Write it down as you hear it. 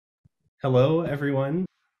Hello, everyone.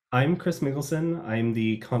 I'm Chris Mickelson. I'm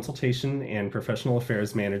the Consultation and Professional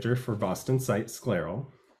Affairs Manager for BostonSight SCLERAL.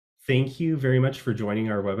 Thank you very much for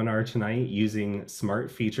joining our webinar tonight using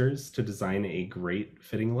smart features to design a great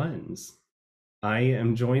fitting lens. I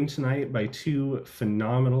am joined tonight by two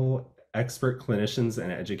phenomenal expert clinicians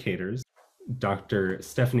and educators, Dr.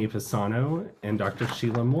 Stephanie Pisano and Dr.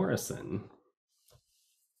 Sheila Morrison.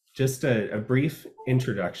 Just a brief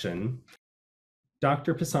introduction.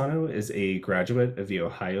 Dr. Pisano is a graduate of the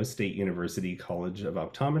Ohio State University College of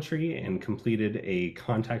Optometry and completed a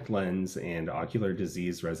contact lens and ocular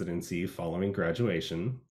disease residency following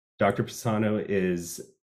graduation. Dr. Pisano is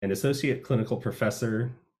an associate clinical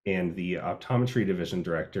professor and the optometry division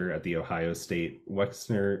director at the Ohio State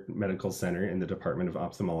Wexner Medical Center in the Department of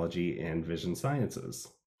Ophthalmology and Vision Sciences.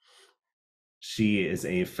 She is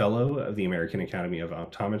a fellow of the American Academy of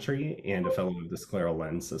Optometry and a fellow of the Scleral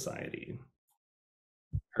Lens Society.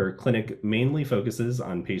 Her clinic mainly focuses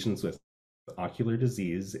on patients with ocular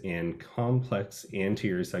disease and complex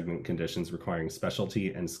anterior segment conditions requiring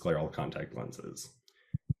specialty and scleral contact lenses.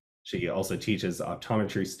 She also teaches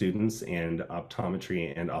optometry students and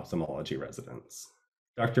optometry and ophthalmology residents.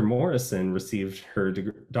 Dr. Morrison received her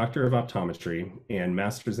Doctor of Optometry and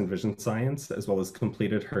Master's in Vision Science, as well as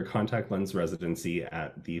completed her contact lens residency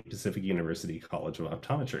at the Pacific University College of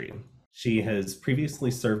Optometry. She has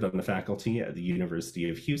previously served on the faculty at the University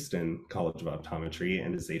of Houston College of Optometry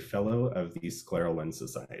and is a fellow of the Scleral Lens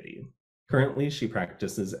Society. Currently, she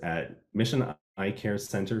practices at Mission Eye Care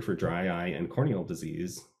Center for Dry Eye and Corneal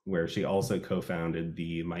Disease, where she also co-founded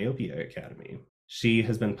the Myopia Academy. She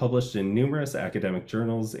has been published in numerous academic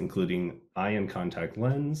journals, including Eye and Contact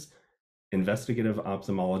Lens, Investigative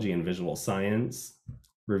Ophthalmology and Visual Science,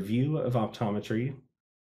 Review of Optometry,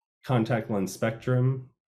 Contact Lens Spectrum,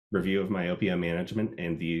 Review of Myopia Management,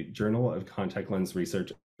 and the Journal of Contact Lens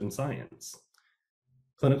Research and Science.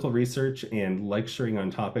 Clinical research and lecturing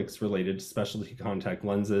on topics related to specialty contact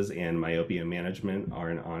lenses and myopia management are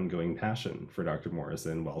an ongoing passion for Dr.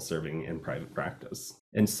 Morrison while serving in private practice.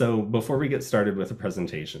 And so before we get started with the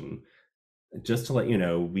presentation, just to let you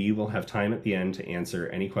know, we will have time at the end to answer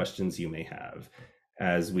any questions you may have.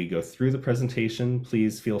 As we go through the presentation,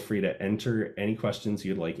 please feel free to enter any questions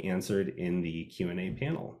you'd like answered in the Q&A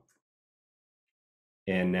panel.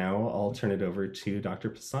 And now I'll turn it over to Dr.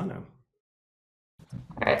 Pisano.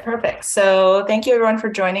 All right, perfect. So thank you everyone for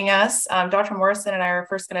joining us. Dr. Morrison and I are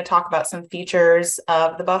first going to talk about some features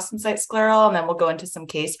of the BostonSight SCLERAL, and then we'll go into some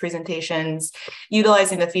case presentations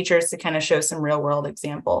utilizing the features to kind of show some real world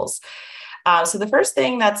examples. So the first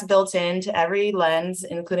thing that's built into every lens,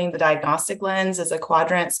 including the diagnostic lens, is a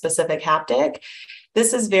quadrant specific haptic.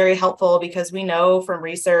 This is very helpful because we know from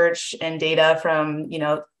research and data from,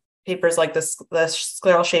 papers like the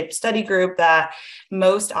scleral shaped study group that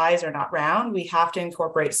most eyes are not round. We have to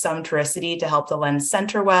incorporate some toricity to help the lens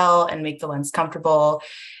center well and make the lens comfortable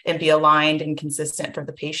and be aligned and consistent for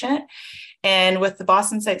the patient. And with the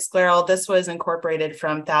BostonSight SCLERAL, this was incorporated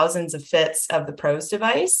from thousands of fits of the PROS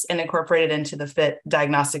device and incorporated into the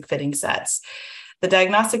diagnostic fitting sets. The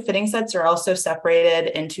diagnostic fitting sets are also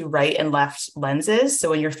separated into right and left lenses.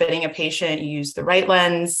 So when you're fitting a patient, you use the right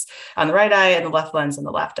lens on the right eye and the left lens on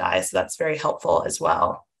the left eye. So that's very helpful as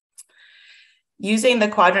well. Using the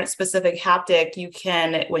quadrant specific haptic, you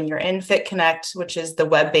can, when you're in Fit Connect, which is the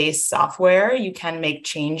web-based software, you can make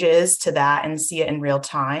changes to that and see it in real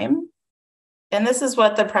time. And this is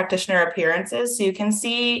what the practitioner appearance is. So you can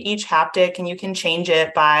see each haptic and you can change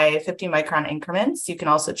it by 50 micron increments. You can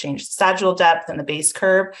also change the sagittal depth and the base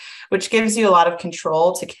curve, which gives you a lot of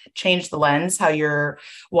control to change the lens, how you're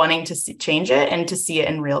wanting to change it and to see it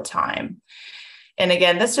in real time. And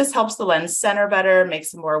again, this just helps the lens center better,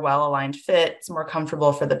 makes a more well-aligned fit. It's more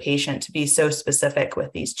comfortable for the patient to be so specific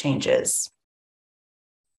with these changes.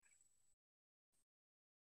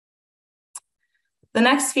 The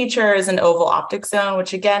next feature is an oval optic zone,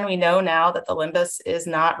 which again, we know now that the limbus is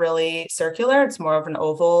not really circular. It's more of an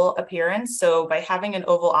oval appearance. So by having an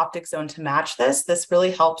oval optic zone to match this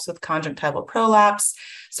really helps with conjunctival prolapse.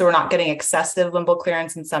 So we're not getting excessive limbal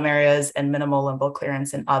clearance in some areas and minimal limbal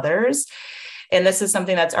clearance in others. And this is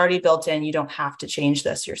something that's already built in. You don't have to change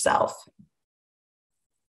this yourself.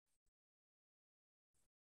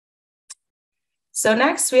 So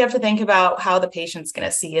next, we have to think about how the patient's going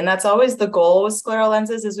to see. And that's always the goal with scleral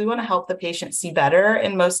lenses is we want to help the patient see better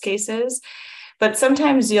in most cases. But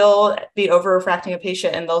sometimes you'll be over refracting a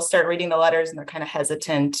patient and they'll start reading the letters and they're kind of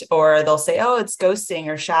hesitant, or they'll say, oh, it's ghosting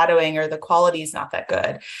or shadowing, or the quality is not that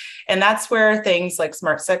good. And that's where things like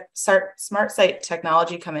SmartSight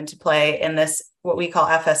technology come into play in this, what we call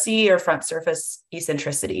FSE, or front surface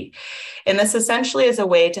eccentricity. And this essentially is a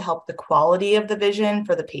way to help the quality of the vision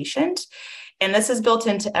for the patient. And this is built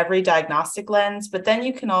into every diagnostic lens, but then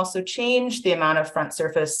you can also change the amount of front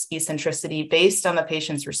surface eccentricity based on the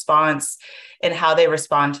patient's response and how they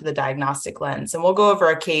respond to the diagnostic lens. And we'll go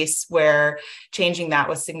over a case where changing that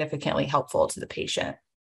was significantly helpful to the patient.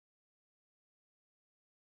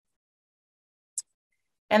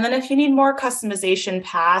 And then if you need more customization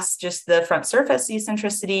past just the front surface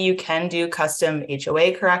eccentricity, you can do custom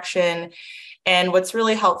HOA correction. And what's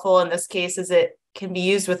really helpful in this case is it can be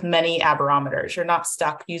used with many aberrometers. You're not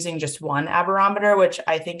stuck using just one aberrometer, which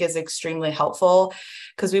I think is extremely helpful,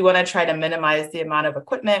 because we want to try to minimize the amount of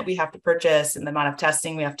equipment we have to purchase and the amount of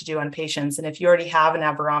testing we have to do on patients. And if you already have an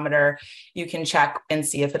aberrometer, you can check and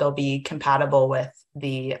see if it'll be compatible with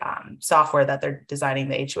the software that they're designing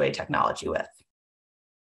the HOA technology with.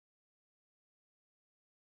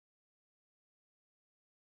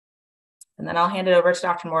 And then I'll hand it over to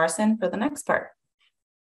Dr. Morrison for the next part.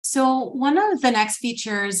 So one of the next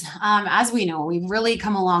features, as we know, we've really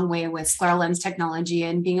come a long way with scleral lens technology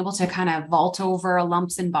and being able to kind of vault over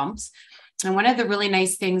lumps and bumps. And one of the really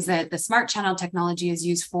nice things that the SmartChannel technology is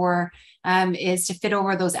used for is to fit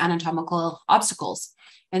over those anatomical obstacles.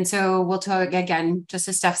 And so we'll talk again, just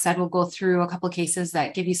as Steph said, we'll go through a couple of cases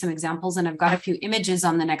that give you some examples, and I've got a few images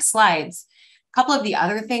on the next slides. A couple of the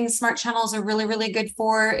other things SmartChannels are really, really good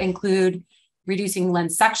for include reducing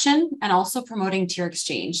lens suction and also promoting tear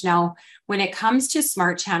exchange. Now, when it comes to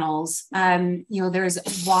SmartChannels, there's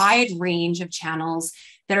a wide range of channels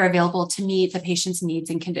that are available to meet the patient's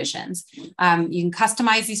needs and conditions. You can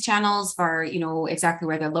customize these channels for, exactly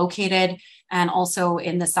where they're located, and also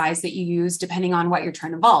in the size that you use, depending on what you're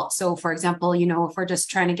trying to vault. So for example, if we're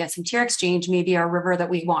just trying to get some tear exchange, maybe our river that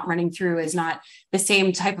we want running through is not the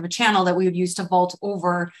same type of a channel that we would use to vault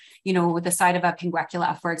over, with the side of a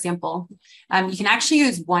pinguecula, for example. You can actually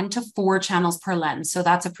use 1 to 4 channels per lens. So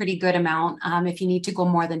that's a pretty good amount. If you need to go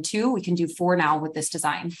more than 2, we can do 4 now with this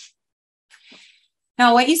design.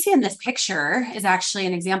 Now, what you see in this picture is actually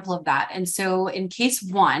an example of that. And so in case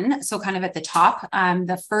 1, so kind of at the top,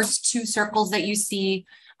 the first 2 circles that you see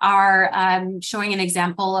are showing an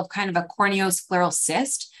example of kind of a corneoscleral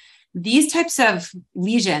cyst. These types of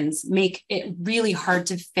lesions make it really hard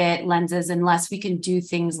to fit lenses unless we can do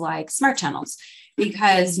things like SmartChannels,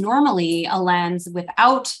 because normally a lens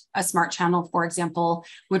without a SmartChannel, for example,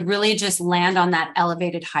 would really just land on that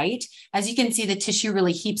elevated height. As you can see, the tissue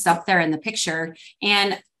really heaps up there in the picture.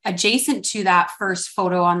 And adjacent to that first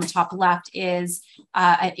photo on the top left is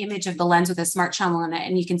an image of the lens with a SmartChannel in it.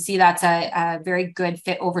 And you can see that's a very good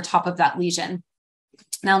fit over top of that lesion.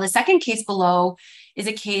 Now, the second case below is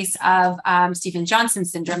a case of Stevens-Johnson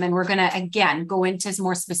syndrome. And we're going to, again, go into some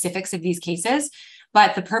more specifics of these cases.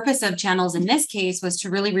 But the purpose of channels in this case was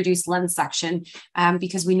to really reduce lens suction,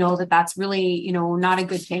 because we know that that's really, not a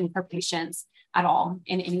good thing for patients at all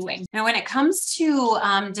in any way. Now, when it comes to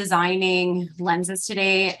designing lenses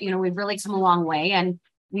today, we've really come a long way. And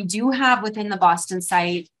we do have within the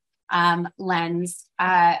BostonSight lens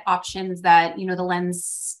options that,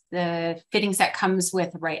 the fitting set comes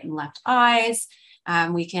with right and left eyes.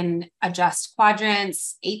 We can adjust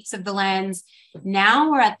quadrants, 8ths of the lens.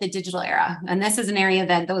 Now we're at the digital era. And this is an area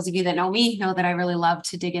that those of you that know me know that I really love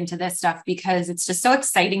to dig into this stuff, because it's just so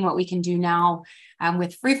exciting what we can do now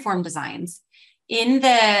with freeform designs. In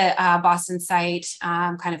the BostonSight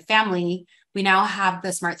kind of family, we now have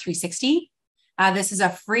the Smart 360. This is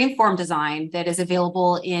a freeform design that is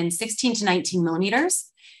available in 16 to 19 millimeters.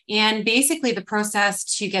 And basically the process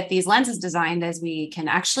to get these lenses designed is we can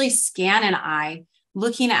actually scan an eye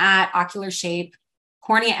looking at ocular shape,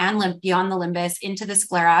 cornea and beyond the limbus into the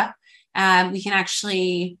sclera. We can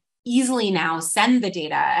actually easily now send the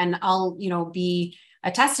data, and I'll, be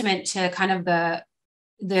a testament to kind of the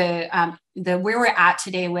where we're at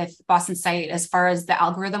today with BostonSight as far as the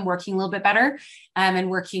algorithm working a little bit better and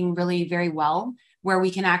working really very well, where we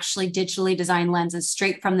can actually digitally design lenses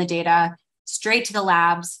straight from the data, straight to the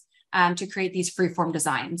labs, to create these freeform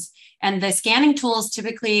designs. And the scanning tools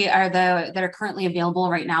typically are that are currently available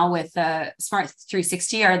right now with the Smart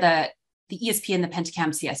 360 are the ESP and the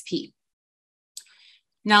Pentacam CSP.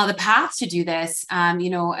 Now, the path to do this,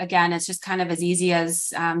 again, it's just kind of as easy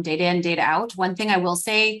as data in, data out. One thing I will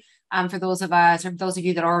say for those of us, or those of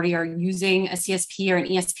you that already are using a CSP or an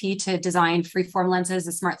ESP to design freeform lenses,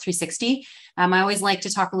 the Smart 360, I always like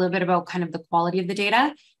to talk a little bit about kind of the quality of the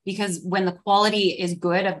data. because when the quality is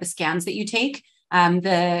good of the scans that you take,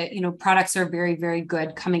 the products are very, very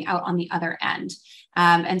good coming out on the other end.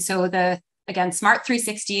 And so again, Smart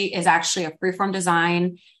 360 is actually a freeform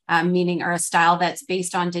design, meaning or a style that's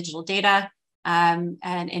based on digital data, and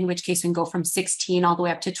in which case we can go from 16 all the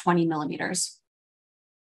way up to 20 millimeters.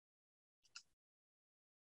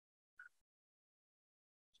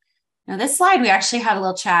 Now this slide, we actually had a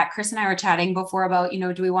little chat. Chris and I were chatting before about,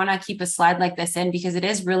 do we want to keep a slide like this in? Because it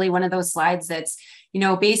is really one of those slides that's,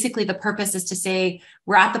 basically the purpose is to say,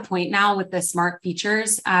 we're at the point now with the smart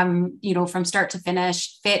features, from start to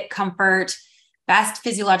finish, fit, comfort, best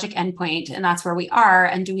physiologic endpoint, and that's where we are.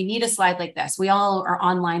 And do we need a slide like this? We all are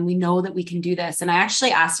online. We know that we can do this. And I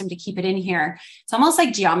actually asked him to keep it in here. It's almost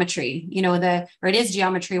like geometry, or it is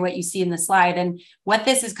geometry, what you see in the slide. And what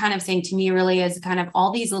this is kind of saying to me really is kind of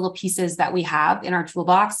all these little pieces that we have in our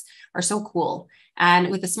toolbox are so cool. And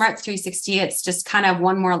with the Smart 360, it's just kind of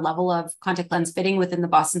one more level of contact lens fitting within the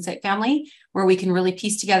BostonSight family, where we can really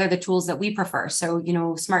piece together the tools that we prefer. So,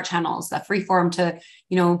 SmartChannels, the freeform to,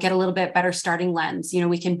 get a little bit better starting lens.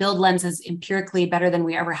 We can build lenses empirically better than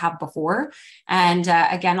we ever have before. And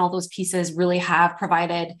again, all those pieces really have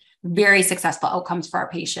provided very successful outcomes for our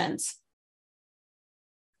patients.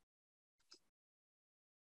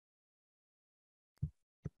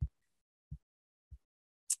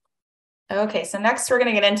 Okay, so next we're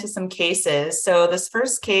going to get into some cases. So this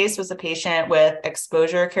first case was a patient with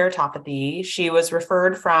exposure keratopathy. She was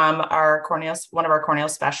referred from one of our corneal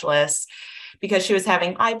specialists because she was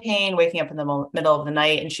having eye pain, waking up in the middle of the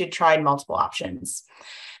night, and she had tried multiple options.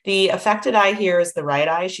 The affected eye here is the right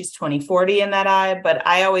eye. She's 20/40 in that eye, but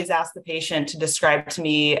I always ask the patient to describe to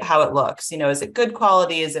me how it looks. Is it good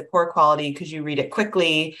quality? Is it poor quality? Could you read it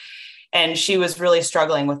quickly? And she was really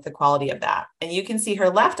struggling with the quality of that. And you can see her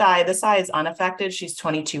left eye, this eye is unaffected. She's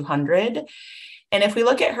 2200. And if we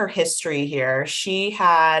look at her history here, she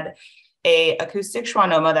had a acoustic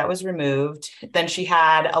schwannoma that was removed. Then she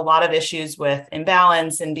had a lot of issues with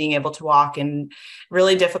imbalance and being able to walk, and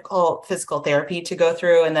really difficult physical therapy to go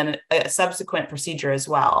through, and then a subsequent procedure as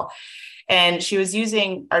well. And she was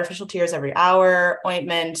using artificial tears every hour,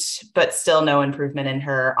 ointment, but still no improvement in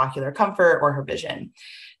her ocular comfort or her vision.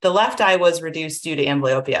 The left eye was reduced due to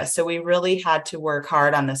amblyopia. So we really had to work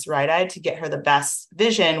hard on this right eye to get her the best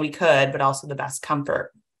vision we could, but also the best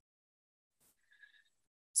comfort.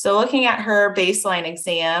 So looking at her baseline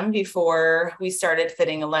exam before we started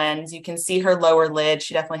fitting a lens, you can see her lower lid.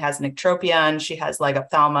 She definitely has an ectropion. She has leg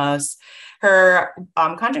ophthalmos. Her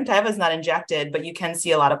conjunctiva is not injected, but you can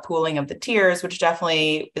see a lot of pooling of the tears, which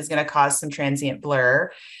definitely is going to cause some transient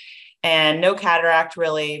blur. And no cataract,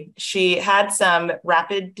 really. She had some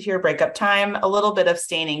rapid tear breakup time, a little bit of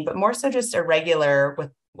staining, but more so just irregular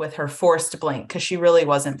with her forced blink, because she really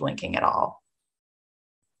wasn't blinking at all.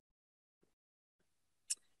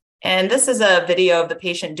 And this is a video of the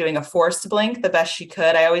patient doing a forced blink the best she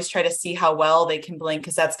could. I always try to see how well they can blink,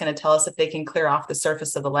 because that's going to tell us if they can clear off the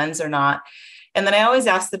surface of the lens or not. And then I always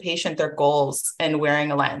ask the patient their goals in wearing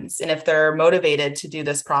a lens and if they're motivated to do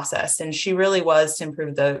this process. And she really was to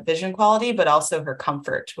improve the vision quality, but also her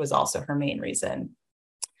comfort was also her main reason.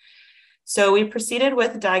 So we proceeded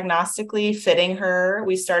with diagnostically fitting her.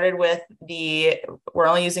 We started with we're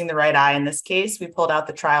only using the right eye in this case. We pulled out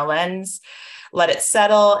the trial lens, let it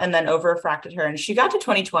settle, and then over refracted her. And she got to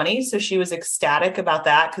 20/20. So she was ecstatic about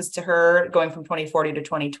that, because to her, going from 20/40 to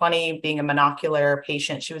 20/20, being a monocular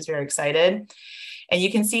patient, she was very excited. And you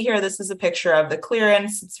can see here, this is a picture of the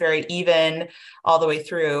clearance. It's very even all the way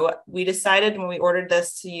through. We decided when we ordered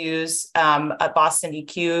this to use a Boston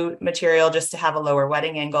EQ material just to have a lower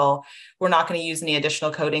wetting angle. We're not going to use any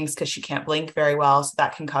additional coatings because she can't blink very well. So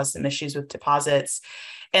that can cause some issues with deposits.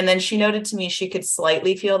 And then she noted to me she could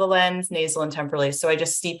slightly feel the lens, nasal and temporally. So I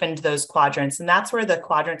just steepened those quadrants. And that's where the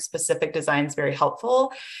quadrant specific design is very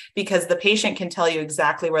helpful, because the patient can tell you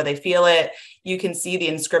exactly where they feel it. You can see the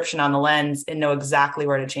inscription on the lens and know exactly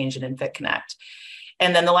where to change it in Fit Connect.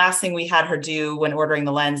 And then the last thing we had her do when ordering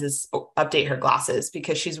the lens is update her glasses,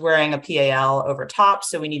 because she's wearing a PAL over top.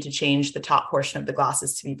 So we need to change the top portion of the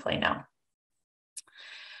glasses to be plano.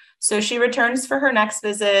 So she returns for her next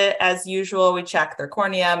visit. As usual, we check their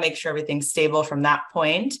cornea, make sure everything's stable from that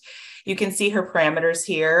point. You can see her parameters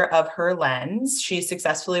here of her lens. She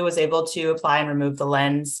successfully was able to apply and remove the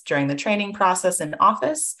lens during the training process in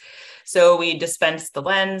office. So we dispensed the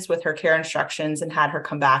lens with her care instructions and had her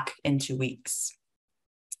come back in 2 weeks.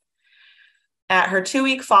 At her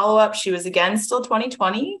 2-week follow-up, she was again still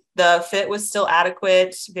 20/20. The fit was still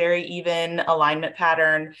adequate, very even alignment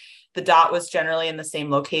pattern. The dot was generally in the same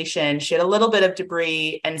location. She had a little bit of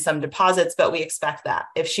debris and some deposits, but we expect that.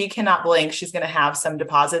 If she cannot blink, she's going to have some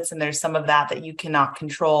deposits, and there's some of that you cannot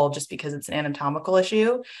control just because it's an anatomical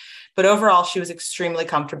issue. But overall, she was extremely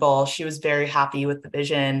comfortable. She was very happy with the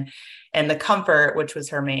vision and the comfort, which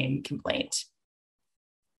was her main complaint.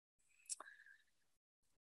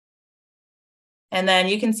 And then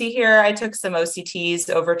you can see here, I took some OCTs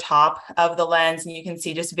over top of the lens, and you can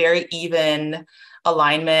see just very even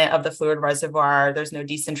alignment of the fluid reservoir. There's no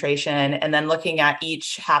decentration. And then looking at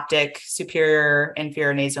each haptic, superior,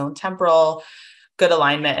 inferior, nasal, and temporal, good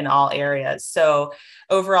alignment in all areas. So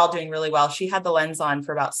overall doing really well. She had the lens on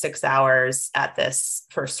for about 6 hours at this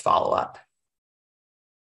first follow-up.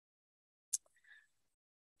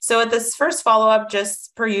 So at this first follow-up,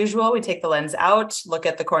 just per usual, we take the lens out, look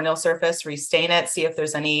at the corneal surface, restain it, see if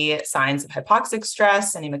there's any signs of hypoxic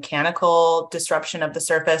stress, any mechanical disruption of the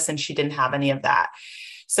surface, and she didn't have any of that.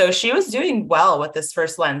 So she was doing well with this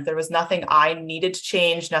first lens. There was nothing I needed to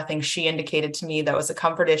change, nothing she indicated to me that was a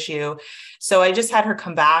comfort issue. So I just had her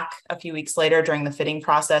come back a few weeks later during the fitting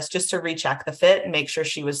process just to recheck the fit and make sure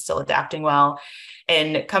she was still adapting well.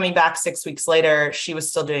 And coming back 6 weeks later, she was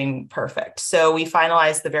still doing perfect. So we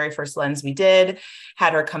finalized the very first lens we did,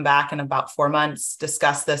 had her come back in about 4 months,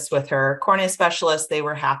 discuss this with her cornea specialist. They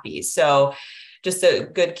were happy. So just a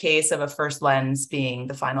good case of a first lens being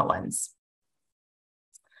the final lens.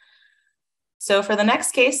 So for the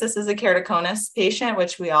next case, this is a keratoconus patient,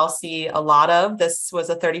 which we all see a lot of. This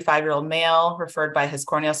was a 35-year-old male referred by his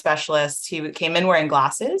corneal specialist. He came in wearing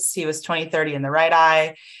glasses. He was 20/30 in the right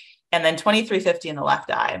eye, and then 23/50 in the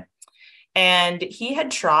left eye. And he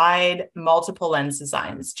had tried multiple lens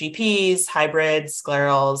designs, GPs, hybrids,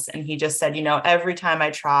 sclerals, and he just said, every time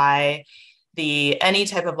I try any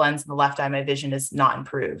type of lens in the left eye, my vision is not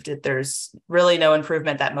improved. There's really no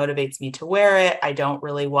improvement that motivates me to wear it. I don't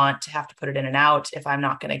really want to have to put it in and out if I'm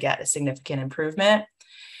not going to get a significant improvement.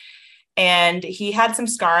 And he had some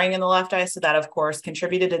scarring in the left eye, so that, of course,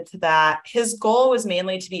 contributed to that. His goal was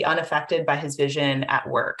mainly to be unaffected by his vision at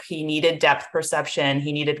work. He needed depth perception.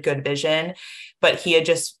 He needed good vision, but he had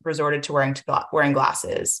just resorted to wearing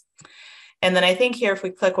glasses. And then I think here, if we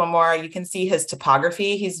click one more, you can see his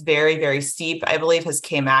topography. He's very, very steep. I believe his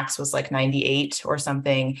Kmax was like 98 or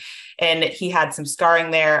something. And he had some scarring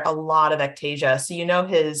there, a lot of ectasia. So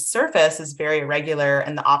his surface is very irregular,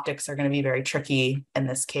 and the optics are going to be very tricky in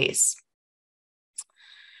this case.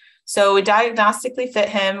 So we diagnostically fit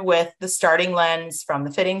him with the starting lens from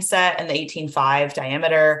the fitting set and the 18.5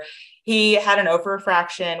 diameter. He had an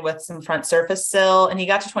overrefraction with some front surface sill, and he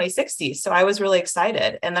got to 20/60. So I was really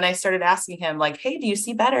excited. And then I started asking him, hey, do you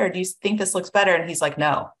see better? Do you think this looks better? And he's like,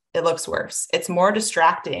 no, it looks worse. It's more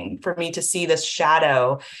distracting for me to see this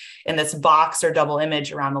shadow in this box or double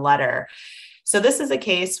image around the letter. So this is a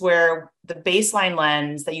case where the baseline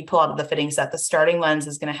lens that you pull out of the fitting set, the starting lens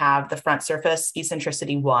is going to have the front surface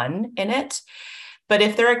eccentricity 1 in it. But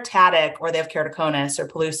if they're ectatic or they have keratoconus or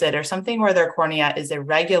pellucid or something where their cornea is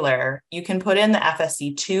irregular, you can put in the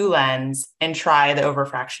FSC2 lens and try the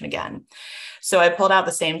overfraction again. So I pulled out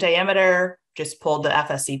the same diameter, just pulled the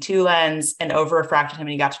FSC2 lens and overrefracted him,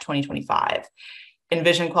 and he got to 20/25. And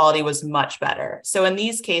vision quality was much better. So in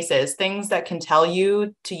these cases, things that can tell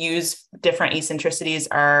you to use different eccentricities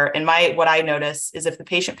are, what I notice is if the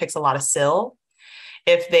patient picks a lot of sill,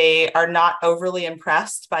 if they are not overly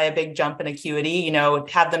impressed by a big jump in acuity,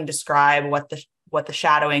 have them describe what the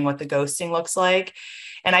shadowing, what the ghosting looks like.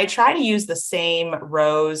 And I try to use the same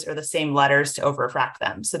rows or the same letters to overrefract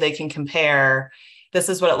them so they can compare. This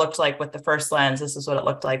is what it looked like with the first lens. This is what it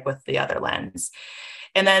looked like with the other lens.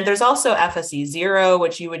 And then there's also FSE0,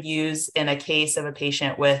 which you would use in a case of a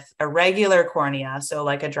patient with irregular cornea, so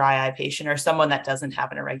like a dry eye patient or someone that doesn't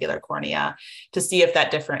have an irregular cornea, to see if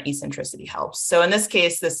that different eccentricity helps. So in this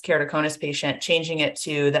case, this keratoconus patient, changing it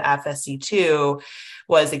to the FSE2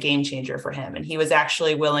 was a game changer for him. And he was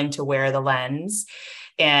actually willing to wear the lens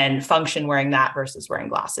and function wearing that versus wearing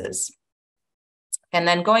glasses. And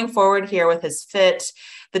then going forward here with his fit,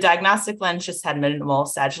 the diagnostic lens just had minimal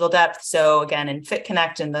sagittal depth. So again, in Fit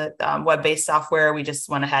Connect and the web-based software, we just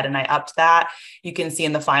went ahead and I upped that. You can see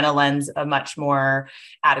in the final lens a much more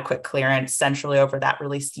adequate clearance centrally over that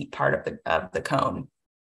really steep part of the cone.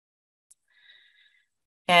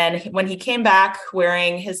 And when he came back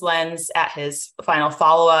wearing his lens at his final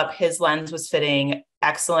follow-up, his lens was fitting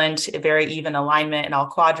excellent, very even alignment in all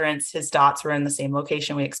quadrants. His dots were in the same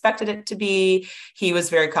location we expected it to be. He was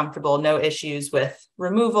very comfortable, no issues with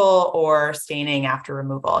removal or staining after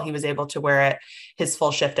removal. He was able to wear it his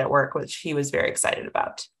full shift at work, which he was very excited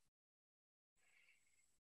about.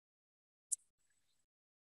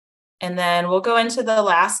 And then we'll go into the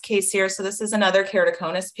last case here. So this is another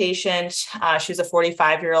keratoconus patient. She was a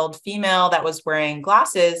 45-year-old female that was wearing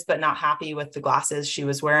glasses, but not happy with the glasses she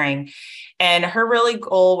was wearing. And her really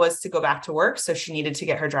goal was to go back to work. So she needed to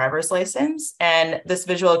get her driver's license. And this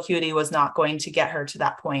visual acuity was not going to get her to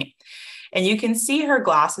that point. And you can see her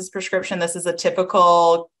glasses prescription. This is a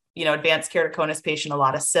typical, advanced keratoconus patient, a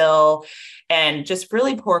lot of sill and just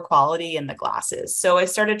really poor quality in the glasses. So I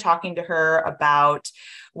started talking to her about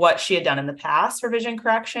what she had done in the past for vision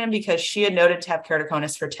correction, because she had noted to have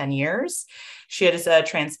keratoconus for 10 years. She had a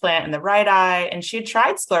transplant in the right eye, and she had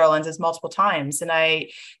tried scleral lenses multiple times. And I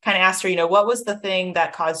kind of asked her, what was the thing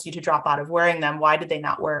that caused you to drop out of wearing them? Why did they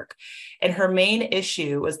not work? And her main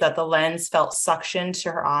issue was that the lens felt suctioned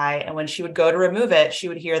to her eye. And when she would go to remove it, she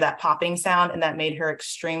would hear that popping sound, and that made her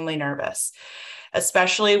extremely nervous.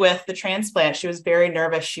 Especially with the transplant, she was very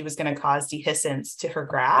nervous she was going to cause dehiscence to her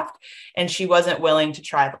graft, and she wasn't willing to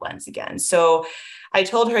try the lens again. So I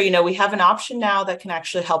told her, we have an option now that can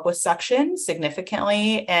actually help with suction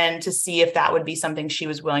significantly, and to see if that would be something she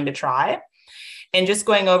was willing to try. And just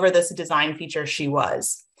going over this design feature, she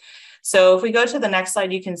was. So if we go to the next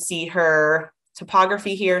slide, you can see her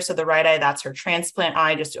topography here. So the right eye, that's her transplant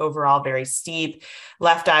eye, just overall very steep.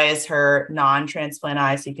 Left eye is her non-transplant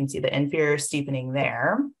eye. So you can see the inferior steepening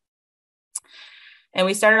there. And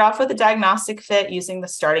we started off with a diagnostic fit using the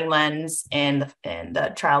starting lens in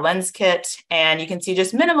the trial lens kit. And you can see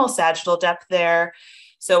just minimal sagittal depth there.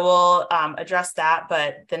 So we'll address that.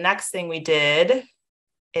 But the next thing we did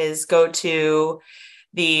is go to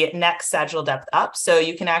the next sagittal depth up. So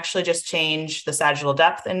you can actually just change the sagittal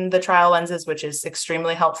depth in the trial lenses, which is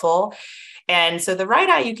extremely helpful. And so the right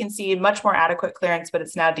eye, you can see much more adequate clearance, but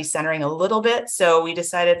it's now decentering a little bit. So we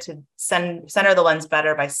decided to center the lens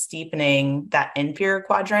better by steepening that inferior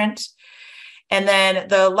quadrant. And then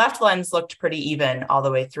the left lens looked pretty even all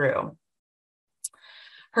the way through.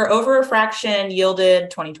 Her over-refraction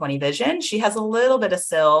yielded 20/20 vision. She has a little bit of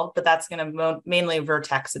sill, but that's going to mainly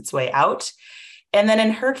vertex its way out. And then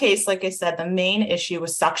in her case, like I said, the main issue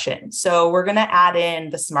was suction. So we're going to add in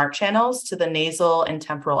the SmartChannels to the nasal and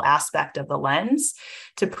temporal aspect of the lens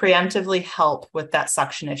to preemptively help with that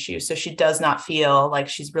suction issue. So she does not feel like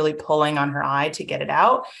she's really pulling on her eye to get it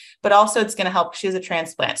out, but also it's going to help. She has a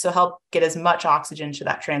transplant, so help get as much oxygen to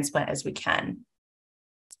that transplant as we can.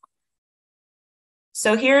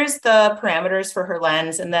 So here's the parameters for her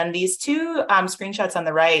lens. And then these two screenshots on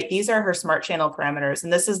the right, these are her smart channel parameters.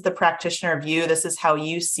 And this is the practitioner view. This is how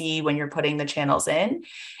you see when you're putting the channels in.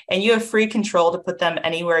 And you have free control to put them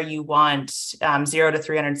anywhere you want, 0 to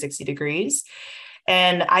 360 degrees.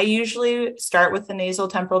 And I usually start with the nasal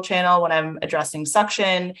temporal channel when I'm addressing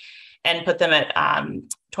suction and put them at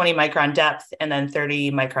 20 micron depth and then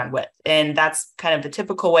 30 micron width. And that's kind of the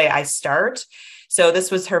typical way I start. So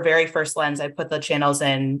this was her very first lens. I put the channels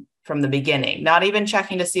in from the beginning, not even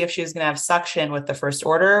checking to see if she was going to have suction with the first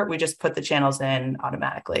order. We just put the channels in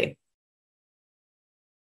automatically.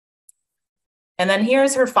 And then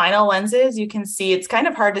here's her final lenses. You can see it's kind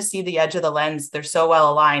of hard to see the edge of the lens. They're so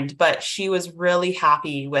well aligned, but she was really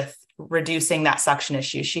happy with reducing that suction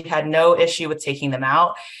issue. She had no issue with taking them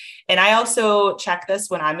out. And I also check this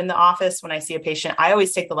when I'm in the office. When I see a patient, I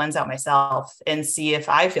always take the lens out myself and see if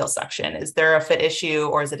I feel suction. Is there a fit issue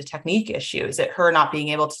or is it a technique issue? Is it her not being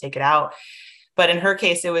able to take it out? But in her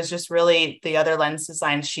case, it was just really the other lens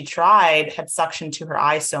designs she tried had suction to her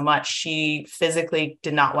eye so much. She physically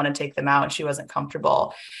did not want to take them out and she wasn't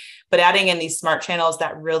comfortable. But adding in these smart channels,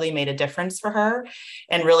 that really made a difference for her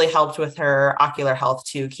and really helped with her ocular health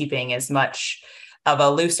too, keeping as much of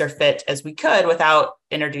a looser fit as we could without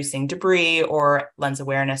introducing debris or lens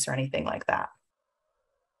awareness or anything like that.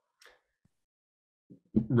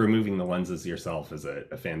 Removing the lenses yourself is a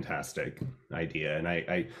fantastic idea. And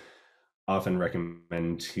I often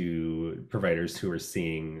recommend to providers who are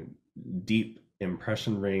seeing deep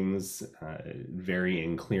impression rings,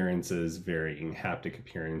 varying clearances, varying haptic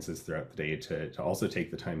appearances throughout the day to also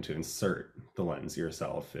take the time to insert the lens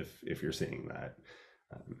yourself if you're seeing that.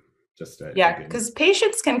 Because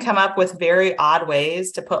patients can come up with very odd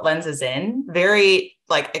ways to put lenses in, very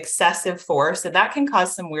like excessive force, and that can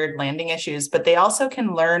cause some weird landing issues, but they also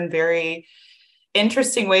can learn very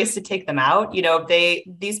interesting ways to take them out.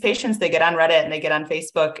 These patients, they get on Reddit and they get on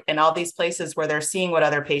Facebook and all these places where they're seeing what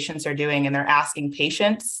other patients are doing and they're asking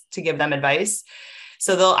patients to give them advice.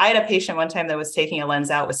 So I had a patient one time that was taking a lens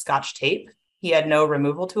out with Scotch tape. He had no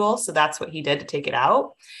removal tool. So that's what he did to take it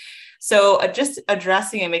out. So just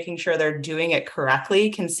addressing and making sure they're doing it correctly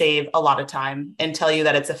can save a lot of time and tell you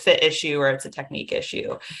that it's a fit issue or it's a technique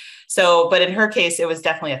issue. So, but in her case, it was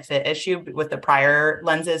definitely a fit issue with the prior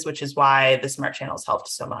lenses, which is why the SmartChannels helped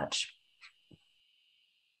so much.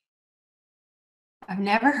 I've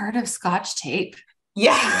never heard of Scotch tape.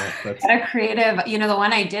 Yeah. What a creative, the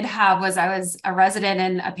one I did have was I was a resident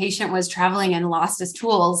and a patient was traveling and lost his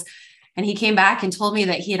tools. And he came back and told me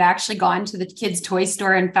that he had actually gone to the kids' toy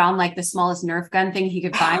store and found like the smallest Nerf gun thing he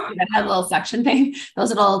could find that had a little suction thing, those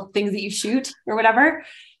little things that you shoot or whatever.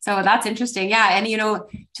 So that's interesting. Yeah. And,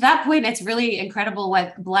 to that point, it's really incredible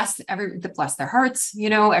what bless their hearts.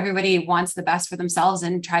 Everybody wants the best for themselves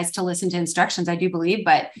and tries to listen to instructions, I do believe,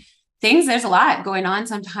 but there's a lot going on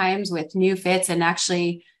sometimes with new fits. And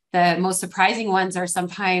actually the most surprising ones are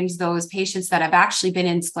sometimes those patients that have actually been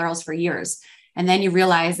in sclerals for years. And then you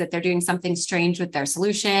realize that they're doing something strange with their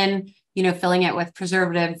solution, filling it with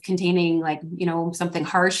preservative containing something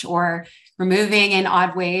harsh or removing in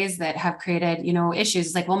odd ways that have created, issues.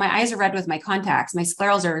 It's like, well, my eyes are red with my contacts. My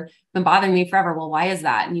sclerals are been bothering me forever. Well, why is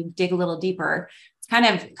that? And you dig a little deeper. It's kind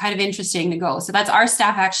of interesting to go. So that's our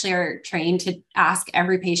staff actually are trained to ask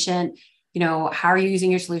every patient, how are you using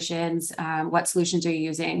your solutions? What solutions are you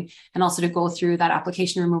using? And also to go through that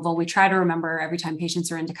application removal. We try to remember every time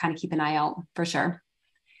patients are in to kind of keep an eye out for sure.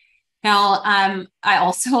 Now, I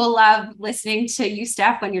also love listening to you,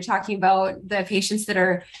 Steph, when you're talking about the patients that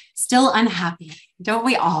are still unhappy. Don't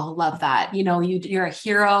we all love that? You're a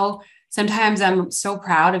hero. Sometimes I'm so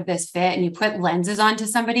proud of this fit and you put lenses onto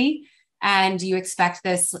somebody and you expect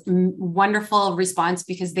this wonderful response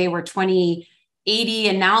because they were 20/80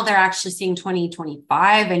 and now they're actually seeing 20/25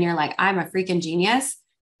 and you're like, I'm a freaking genius.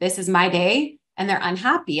 This is my day. And they're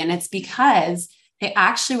unhappy. And it's because they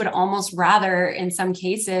actually would almost rather, in some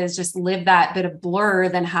cases, just live that bit of blur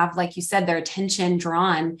than have, like you said, their attention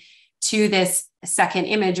drawn to this second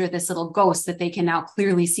image or this little ghost that they can now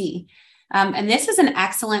clearly see. And this is an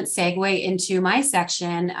excellent segue into my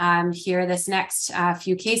section here. This next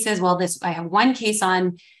few cases. Well, I have one case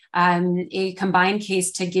on a combined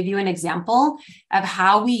case to give you an example of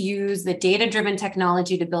how we use the data-driven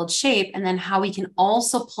technology to build shape, and then how we can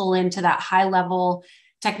also pull into that high-level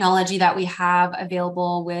technology that we have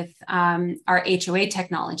available with our HOA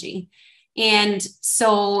technology. And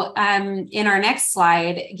so in our next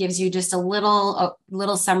slide, it gives you just a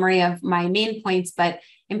little summary of my main points, but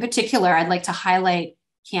in particular, I'd like to highlight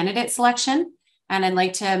candidate selection. And I'd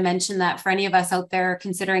like to mention that for any of us out there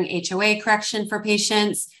considering HOA correction for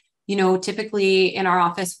patients, typically in our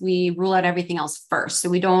office, we rule out everything else first. So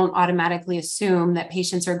we don't automatically assume that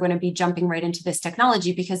patients are going to be jumping right into this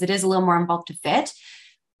technology because it is a little more involved to fit.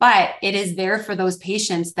 But it is there for those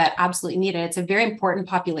patients that absolutely need it. It's a very important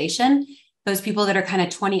population, those people that are kind of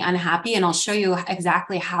 20 unhappy. And I'll show you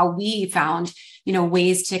exactly how we found,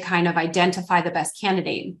 ways to kind of identify the best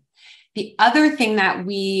candidate. The other thing that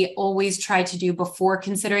we always try to do before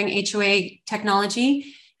considering HOA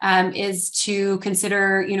technology is to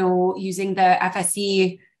consider, using the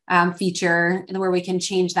FSE feature where we can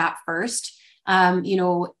change that first.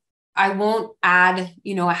 I won't add,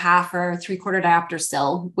 a half or 3/4 diopter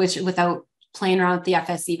still, without playing around with the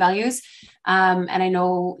FSC values. And I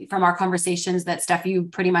know from our conversations that Steph, you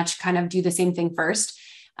pretty much kind of do the same thing first.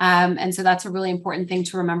 And so that's a really important thing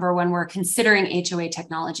to remember when we're considering HOA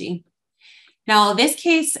technology. Now, this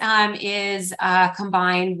case is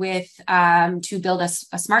combined with to build a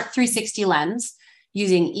Smart 360 lens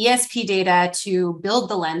using ESP data to build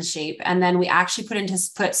the lens shape. And then we actually put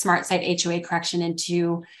SmartSight HOA correction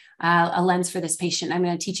into a lens for this patient. I'm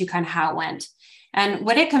going to teach you kind of how it went. And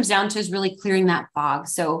what it comes down to is really clearing that fog.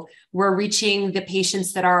 So we're reaching the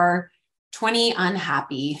patients that are 20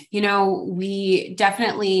 unhappy. We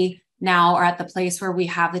definitely now are at the place where we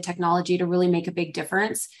have the technology to really make a big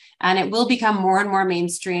difference. And it will become more and more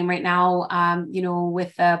mainstream right now.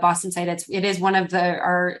 With the BostonSight, it is one of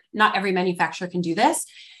not every manufacturer can do this.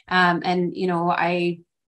 I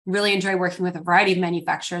really enjoy working with a variety of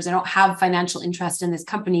manufacturers. I don't have financial interest in this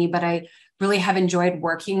company, but I really have enjoyed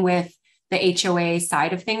working with the HOA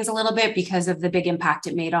side of things a little bit because of the big impact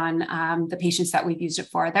it made on the patients that we've used it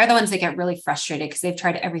for. They're the ones that get really frustrated because they've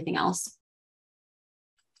tried everything else.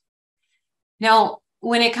 Now,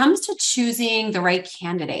 when it comes to choosing the right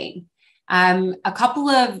candidate, a couple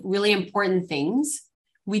of really important things.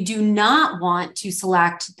 We do not want to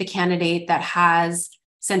select the candidate that has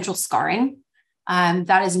central scarring.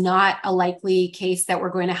 That is not a likely case that we're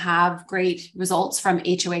going to have great results from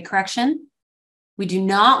HOA correction. We do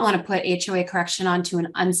not want to put HOA correction onto an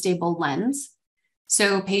unstable lens.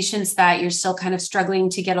 So patients that you're still kind of struggling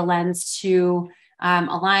to get a lens to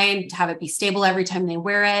align, to have it be stable every time they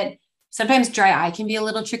wear it. Sometimes dry eye can be a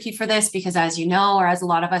little tricky for this because, as you know, or as a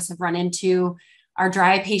lot of us have run into, our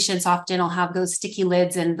dry eye patients often will have those sticky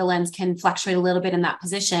lids and the lens can fluctuate a little bit in that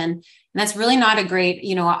position. And that's really not a great,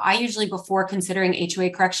 I usually, before considering HOA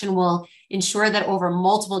correction, will ensure that over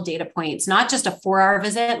multiple data points, not just a 4-hour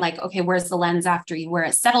visit, like, okay, where's the lens after you wear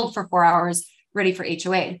it settled for 4 hours, ready for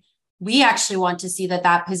HOA. We actually want to see that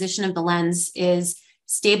that position of the lens is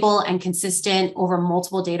stable and consistent over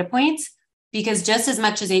multiple data points, because just as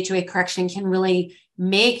much as HOA correction can really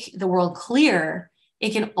make the world clear,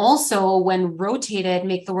 it can also, when rotated,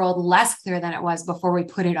 make the world less clear than it was before we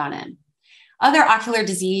put it on in. Other ocular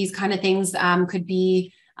disease kind of things could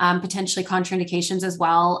be potentially contraindications as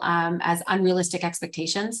well, as unrealistic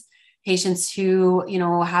expectations. Patients who,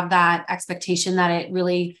 have that expectation that it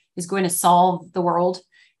really is going to solve the world.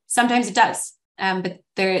 Sometimes it does, but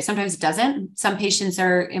sometimes it doesn't. Some patients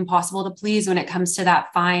are impossible to please when it comes to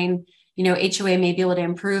that fine, HOA may be able to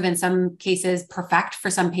improve, in some cases perfect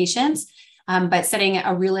for some patients, but setting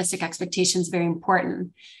a realistic expectation is very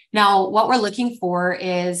important. Now, what we're looking for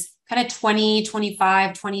is kind of 20,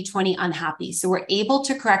 25, 20, 20 unhappy. So we're able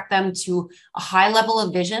to correct them to a high level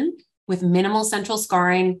of vision with minimal central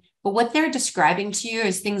scarring. But what they're describing to you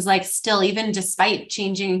is things like, still, even despite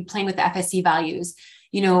playing with the FSC values,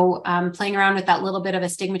 playing around with that little bit of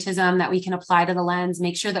astigmatism that we can apply to the lens,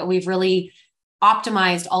 make sure that we've really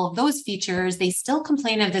optimized all of those features. They still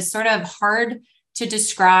complain of this sort of hard to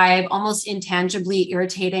describe, almost intangibly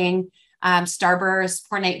irritating starburst,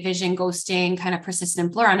 poor night vision, ghosting, kind of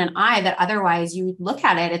persistent blur on an eye that otherwise you look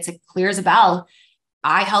at it, it's clear as a bell.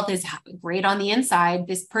 Eye health is great on the inside.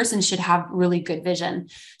 This person should have really good vision.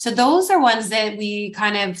 So those are ones that we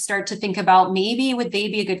kind of start to think about, maybe would they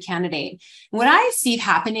be a good candidate? What I see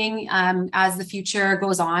happening as the future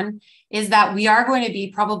goes on is that we are going to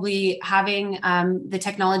be probably having the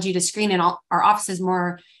technology to screen in our offices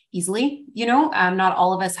more easily. Not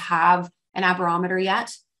all of us have an aberrometer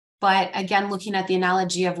yet. But again, looking at the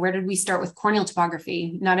analogy of where did we start with corneal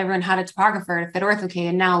topography? Not everyone had a topographer to fit ortho-K,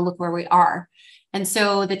 and now look where we are. And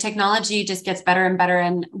so the technology just gets better and better,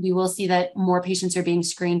 and we will see that more patients are being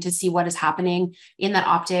screened to see what is happening in that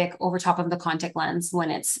optic over top of the contact lens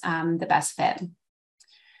when it's the best fit.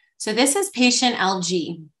 So this is patient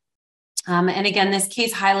LG. And again, this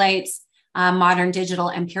case highlights modern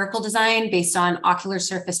digital empirical design based on ocular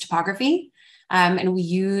surface topography. And we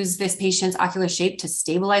use this patient's ocular shape to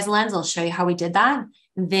stabilize the lens. I'll show you how we did that.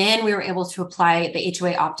 Then we were able to apply the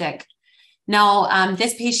HOA optic. Now,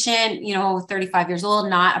 this patient, 35 years old,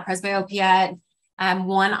 not a presbyope yet.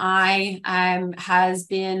 One eye has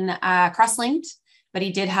been cross-linked, but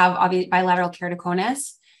he did have bilateral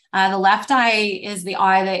keratoconus. The left eye is the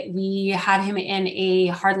eye that we had him in a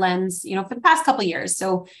hard lens, for the past couple of years.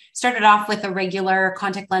 So started off with a regular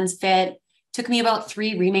contact lens fit. Took me about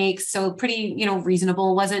 3 remakes. So pretty,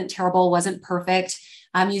 reasonable, wasn't terrible, wasn't perfect.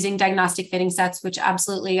 Using diagnostic fitting sets, which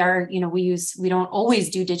absolutely are, we don't always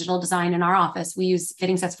do digital design in our office. We use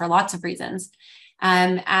fitting sets for lots of reasons.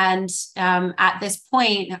 At this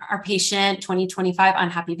point, our patient, 20/25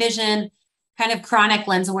 unhappy vision, kind of chronic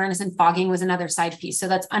lens awareness and fogging was another side piece. So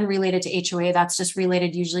that's unrelated to HOA. That's just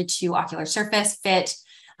related usually to ocular surface fit.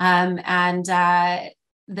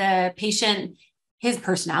 The patient, his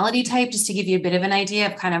personality type, just to give you a bit of an idea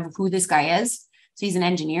of kind of who this guy is. So he's an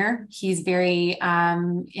engineer. He's very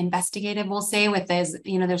investigative, we'll say, with his,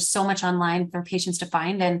 there's so much online for patients to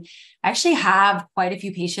find. And I actually have quite a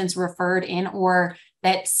few patients referred in or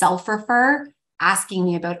that self-refer asking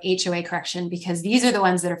me about HOA correction, because these are the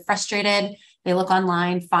ones that are frustrated. They look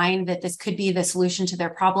online, find that this could be the solution to their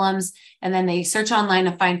problems. And then they search online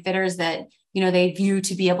and find fitters that, they view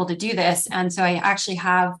to be able to do this. And so I actually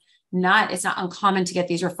have it's not uncommon to get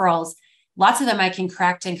these referrals. Lots of them I can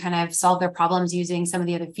correct and kind of solve their problems using some of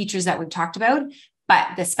the other features that we've talked about. But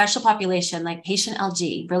the special population, like patient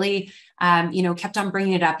LG, really, kept on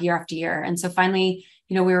bringing it up year after year. And so finally,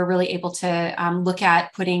 we were really able to look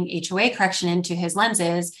at putting HOA correction into his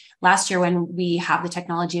lenses last year when we have the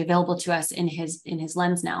technology available to us in his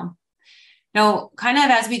lens now. Now, kind of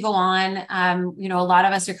as we go on, a lot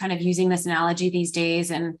of us are kind of using this analogy these days,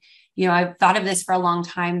 and I've thought of this for a long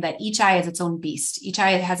time, that each eye is its own beast. Each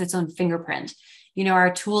eye has its own fingerprint.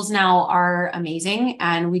 Our tools now are amazing,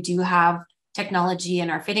 and we do have technology in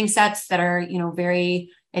our fitting sets that are, very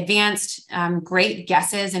advanced, great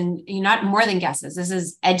guesses, and not more than guesses. This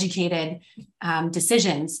is educated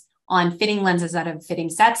decisions on fitting lenses out of fitting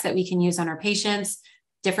sets that we can use on our patients,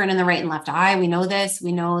 different in the right and left eye. We know this.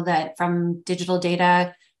 We know that from digital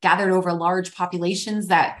data gathered over large populations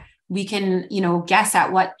that we can, guess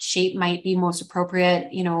at what shape might be most appropriate,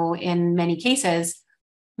 in many cases.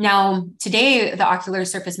 Now, today, the ocular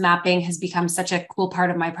surface mapping has become such a cool part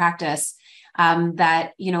of my practice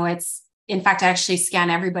that, it's, in fact, I actually scan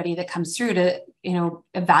everybody that comes through to,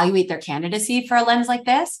 evaluate their candidacy for a lens like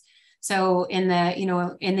this. So in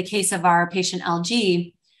the case of our patient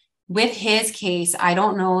LG, with his case, I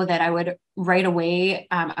don't know that I would right away,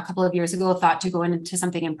 a couple of years ago, thought to go into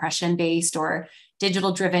something impression-based or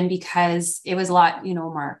digital-driven because it was a lot,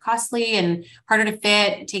 more costly and harder to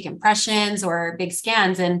fit, take impressions or big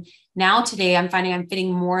scans. And now today, I'm finding I'm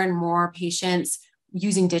fitting more and more patients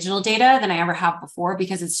using digital data than I ever have before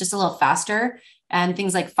because it's just a little faster. And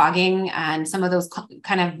things like fogging and some of those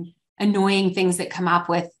kind of annoying things that come up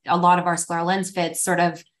with a lot of our scleral lens fits sort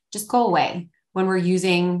of just go away when we're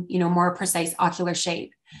using, more precise ocular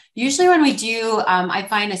shape. Usually when we do, I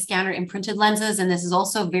find a scanner imprinted lenses, and this is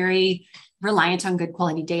also very reliant on good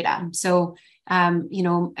quality data. So,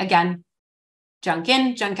 again, junk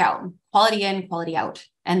in, junk out, quality in, quality out.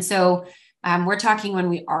 And so we're talking when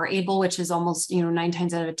we are able, which is almost, 9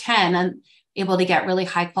 times out of 10, and able to get really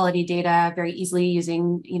high quality data very easily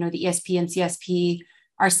using, the ESP and CSP.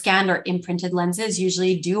 Our scanned or imprinted lenses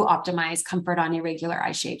usually do optimize comfort on irregular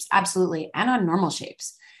eye shapes, absolutely, and on normal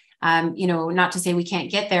shapes. Not to say we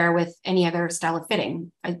can't get there with any other style of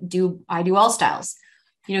fitting. I do all styles.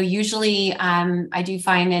 Usually I do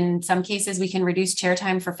find in some cases we can reduce chair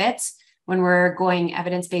time for fits when we're going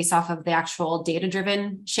evidence-based off of the actual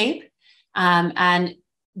data-driven shape. And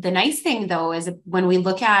the nice thing though, is when we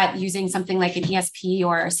look at using something like an ESP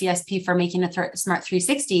or a CSP for making a Smart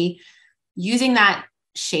 360, using that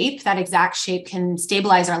shape, that exact shape can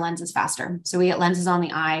stabilize our lenses faster. So we get lenses on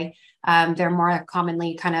the eye. They're more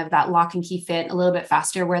commonly kind of that lock and key fit a little bit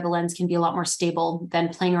faster where the lens can be a lot more stable than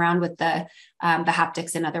playing around with the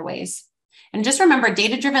haptics in other ways. And just remember,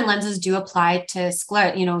 data-driven lenses do apply to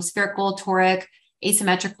spherical, toric,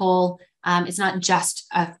 asymmetrical. It's not just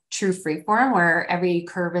a true freeform where every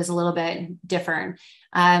curve is a little bit different.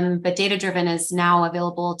 But data-driven is now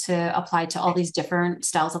available to apply to all these different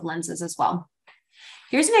styles of lenses as well.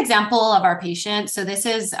 Here's an example of our patient. So this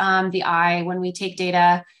is the eye when we take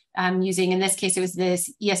data using, in this case, it was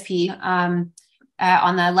this ESP.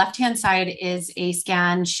 On the left-hand side is a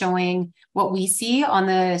scan showing what we see on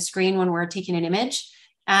the screen when we're taking an image.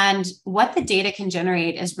 And what the data can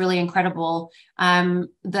generate is really incredible. The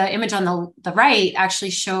image on the right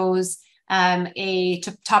actually shows a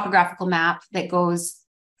topographical map that goes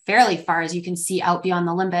fairly far, as you can see, out beyond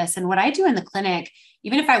the limbus. And what I do in the clinic,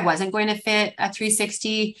 even if I wasn't going to fit a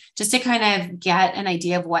 360, just to kind of get an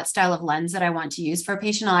idea of what style of lens that I want to use for a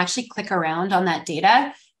patient, I'll actually click around on that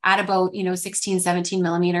data at about 16, 17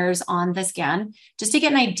 millimeters on the scan, just to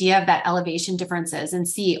get an idea of that elevation differences and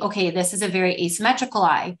see, okay, this is a very asymmetrical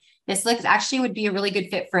eye. This actually would be a really good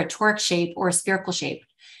fit for a toric shape or a spherical shape.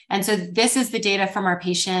 And so this is the data from our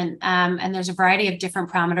patient. And there's a variety of different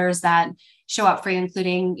parameters that show up for you,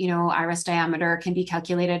 including, iris diameter can be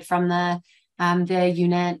calculated from the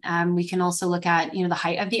unit. We can also look at, the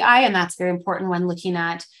height of the eye, and that's very important when looking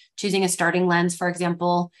at choosing a starting lens, for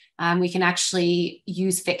example. We can actually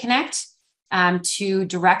use FitConnect to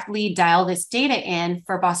directly dial this data in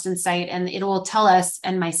for BostonSight, and it will tell us,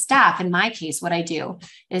 and my staff, in my case, what I do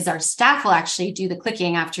is our staff will actually do the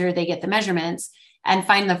clicking after they get the measurements and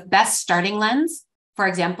find the best starting lens, for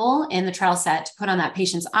example, in the trial set to put on that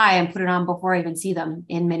patient's eye and put it on before I even see them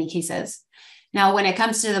in many cases. Now, when it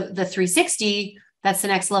comes to the 360, that's the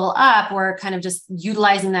next level up. We're kind of just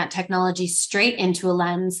utilizing that technology straight into a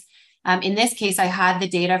lens. In this case, I had the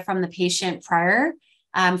data from the patient prior,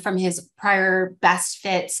 from his prior best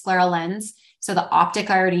fit scleral lens. So the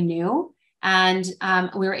optic I already knew. And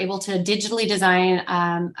we were able to digitally design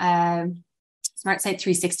a SmartSight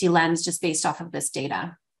 360 lens just based off of this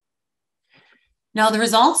data. Now, the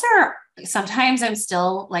results are, sometimes I'm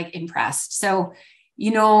still impressed. So,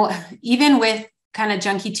 even with kind of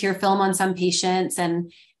junky tear film on some patients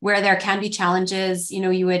and where there can be challenges,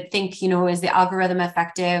 you would think, is the algorithm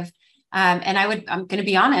effective? And I'm going to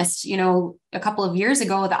be honest, a couple of years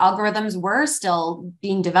ago, the algorithms were still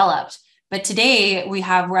being developed. But today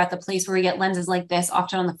we're at the place where we get lenses like this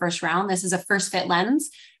often on the first round. This is a first fit lens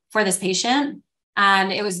for this patient.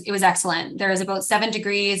 And it was excellent. There is about 7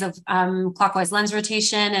 degrees of clockwise lens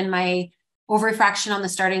rotation, and my overrefraction on the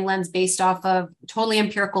starting lens based off of totally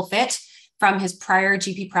empirical fit from his prior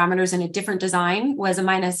GP parameters in a different design was a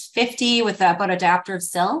 -50 with about a diopter of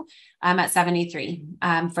SIL at 73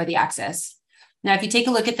 for the axis. Now, if you take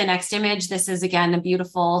a look at the next image, this is again a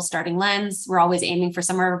beautiful starting lens. We're always aiming for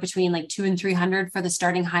somewhere between like 200 and 300 for the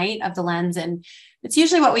starting height of the lens. And it's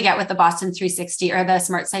usually what we get with the Boston 360 or the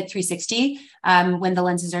SmartSight 360 when the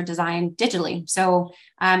lenses are designed digitally. So,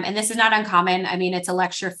 and this is not uncommon. I mean, it's a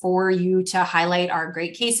lecture for you to highlight our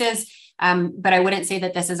great cases, but I wouldn't say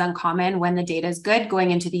that this is uncommon when the data is good going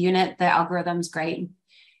into the unit, the algorithm's great.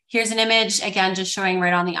 Here's an image, again, just showing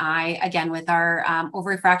right on the eye, again, with our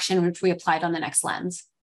over-refraction, which we applied on the next lens.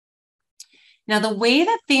 Now, the way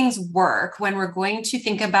that things work when we're going to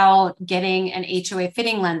think about getting an HOA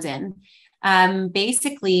fitting lens in,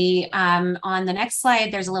 basically on the next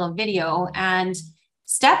slide, there's a little video, and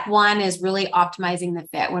step one is really optimizing the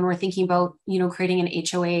fit when we're thinking about, creating an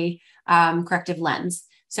HOA corrective lens.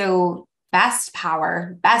 So best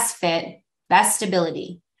power, best fit, best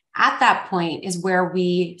stability. At that point is where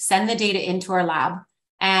we send the data into our lab,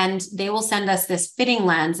 and they will send us this fitting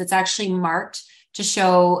lens that's actually marked to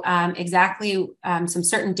show exactly some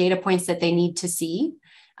certain data points that they need to see.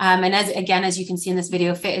 And as you can see in this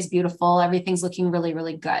video, fit is beautiful. Everything's looking really,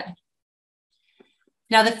 really good.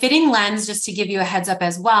 Now, the fitting lens, just to give you a heads up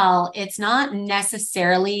as well, it's not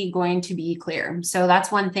necessarily going to be clear. So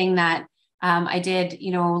that's one thing that I did,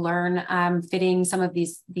 learn fitting some of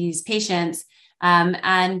these patients.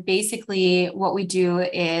 And basically what we do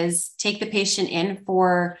is take the patient in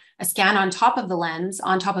for a scan on top of the lens,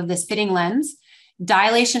 on top of this fitting lens.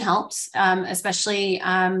 Dilation helps, especially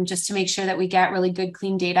just to make sure that we get really good,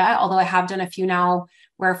 clean data. Although I have done a few now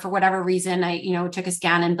where for whatever reason, I, took a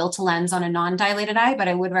scan and built a lens on a non-dilated eye, but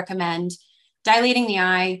I would recommend dilating the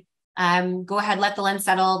eye. Go ahead, let the lens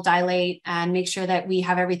settle, dilate, and make sure that we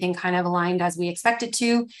have everything kind of aligned as we expect it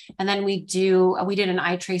to. And then we did an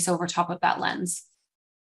eye trace over top of that lens.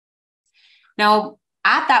 Now,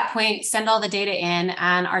 at that point, send all the data in,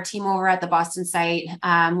 and our team over at the BostonSight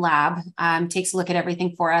lab takes a look at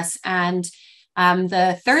everything for us. And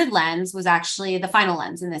the third lens was actually the final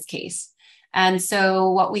lens in this case. And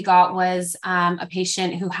so what we got was a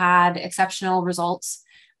patient who had exceptional results.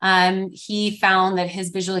 He found that his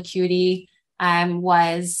visual acuity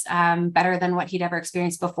was better than what he'd ever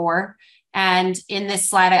experienced before. And in this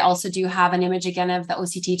slide, I also do have an image again of the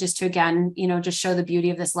OCT just to, again, just show the beauty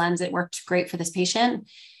of this lens. It worked great for this patient.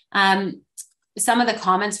 Some of the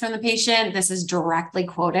comments from the patient, this is directly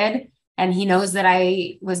quoted, and he knows that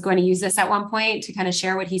I was going to use this at one point to kind of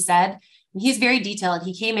share what he said. He's very detailed.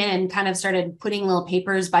 He came in and kind of started putting little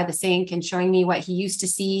papers by the sink and showing me what he used to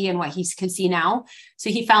see and what he could see now. So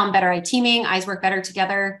he found better eye teaming, eyes work better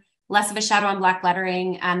together, less of a shadow on black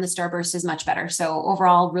lettering, and the starburst is much better. So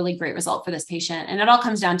overall, really great result for this patient. And it all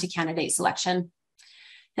comes down to candidate selection.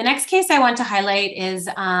 The next case I want to highlight is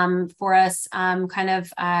for us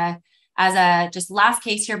as a just last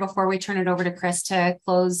case here before we turn it over to Chris to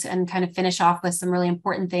close and kind of finish off with some really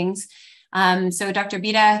important things. So Dr.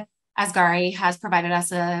 Bita Asghari has provided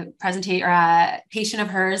us a presentation or a patient of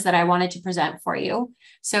hers that I wanted to present for you.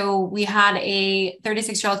 So we had a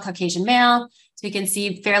 36-year-old Caucasian male. So you can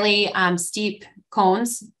see fairly steep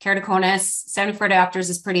cones, keratoconus, 74 diopters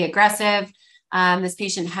is pretty aggressive. This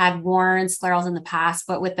patient had worn sclerals in the past,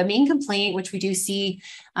 but with the main complaint, which we do see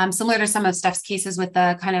similar to some of Steph's cases with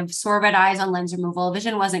the kind of sore red eyes on lens removal,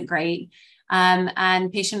 vision wasn't great.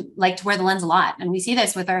 And patient liked to wear the lens a lot. And we see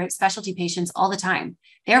this with our specialty patients all the time.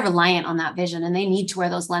 They're reliant on that vision and they need to wear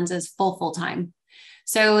those lenses full time.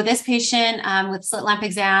 So this patient with slit lamp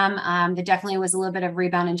exam, there definitely was a little bit of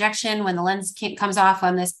rebound injection when the lens comes off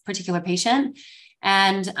on this particular patient,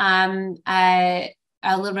 and a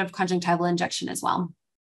little bit of conjunctival injection as well.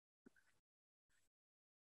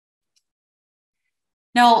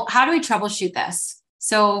 Now, how do we troubleshoot this?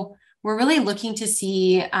 So we're really looking to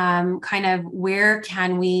see kind of where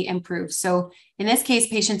can we improve. So in this case,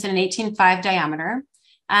 patient's in an 18.5 diameter.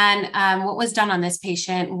 And what was done on this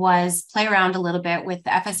patient was play around a little bit with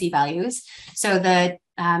the FSE values. So the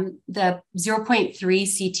 0.3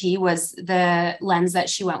 CT was the lens that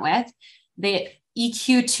she went with. The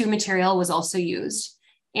EQ2 material was also used.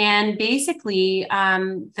 And basically,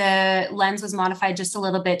 the lens was modified just a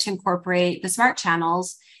little bit to incorporate the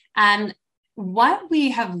SmartChannels. And what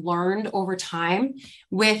we have learned over time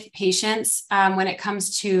with patients when it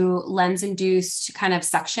comes to lens-induced kind of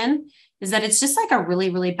suction is that it's just like a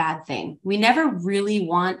really, really bad thing. We never really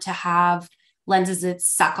want to have lenses that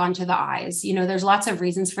suck onto the eyes. There's lots of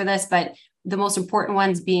reasons for this, but the most important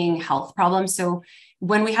ones being health problems. So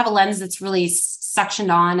when we have a lens that's really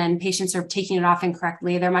suctioned on and patients are taking it off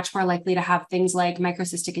incorrectly, they're much more likely to have things like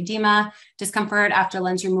microcystic edema, discomfort after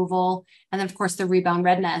lens removal, and then of course the rebound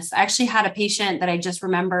redness. I actually had a patient that I just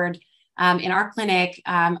remembered in our clinic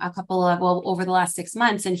over the last 6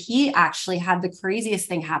 months. And he actually had the craziest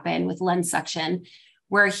thing happen with lens suction,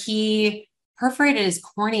 where he perforated his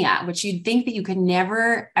cornea, which you'd think that you could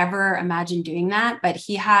never, ever imagine doing that. But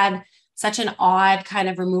he had such an odd kind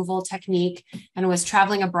of removal technique and was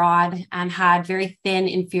traveling abroad and had very thin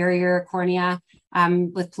inferior cornea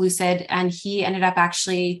with pellucid. And he ended up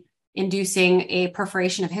actually inducing a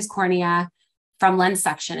perforation of his cornea from lens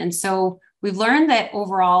suction. And so we've learned that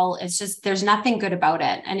overall, it's just, there's nothing good about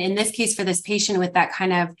it. And in this case, for this patient with that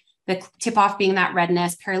kind of the tip off being that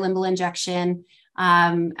redness, perilimbal injection,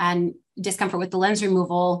 and discomfort with the lens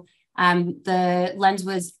removal, the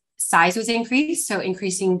lens size was increased, so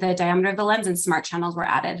increasing the diameter of the lens, and SmartChannels were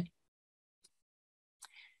added.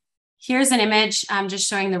 Here's an image just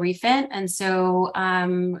showing the refit. And so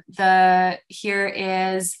here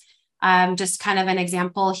is just kind of an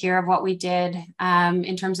example here of what we did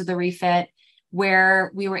in terms of the refit,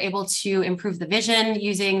 where we were able to improve the vision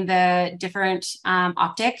using the different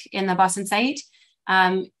optic in the BostonSight.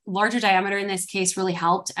 Larger diameter in this case really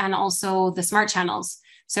helped, and also the SmartChannels.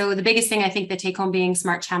 So the biggest thing, I think, the take home being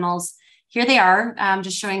SmartChannels. Here they are,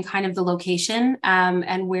 just showing kind of the location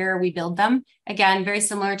and where we build them. Again, very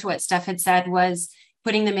similar to what Steph had said, was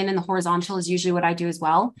putting them in the horizontal is usually what I do as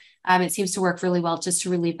well. It seems to work really well just to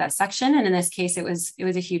relieve that section. And in this case, it was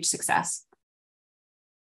a huge success.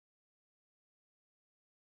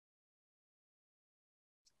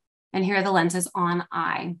 And here are the lenses on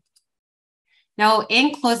eye. Now,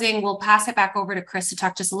 in closing, we'll pass it back over to Chris to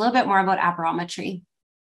talk just a little bit more about aberrometry.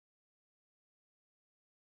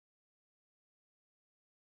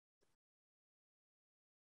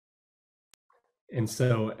 And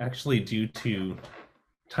so actually, due to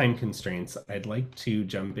time constraints, I'd like to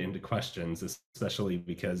jump into questions, especially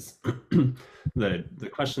because the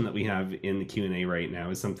question that we have in the Q&A right now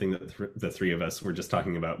is something that the three of us were just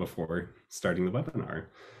talking about before starting the webinar.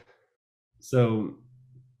 So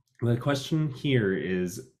the question here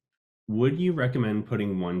is, would you recommend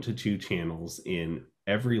putting 1 to 2 channels in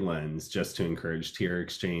every lens just to encourage tear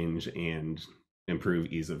exchange and improve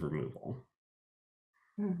ease of removal?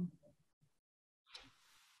 Mm-hmm.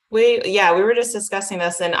 We were just discussing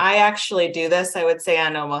this, and I actually do this, I would say,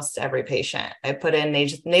 on almost every patient. I put in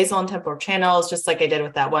nasal and temporal channels, just like I did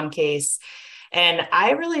with that one case. And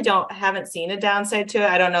I really haven't seen a downside to it.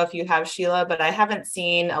 I don't know if you have, Sheila, but I haven't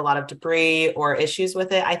seen a lot of debris or issues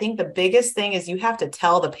with it. I think the biggest thing is you have to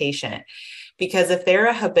tell the patient, because if they're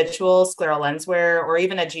a habitual scleral lens wearer, or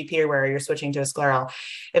even a GP wearer, you're switching to a scleral,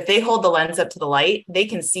 if they hold the lens up to the light, they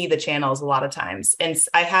can see the channels a lot of times. And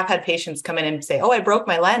I have had patients come in and say, oh, I broke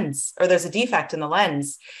my lens, or there's a defect in the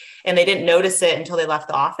lens. And they didn't notice it until they left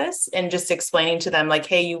the office, and just explaining to them like,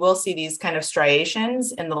 hey, you will see these kind of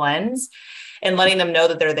striations in the lens, and letting them know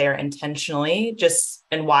that they're there intentionally,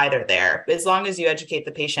 and why they're there, as long as you educate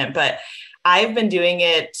the patient. But I've been doing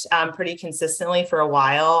it pretty consistently for a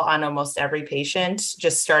while on almost every patient,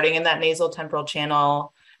 just starting in that nasal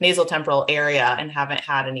temporal area, and haven't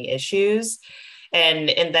had any issues. And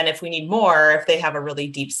then if we need more, if they have a really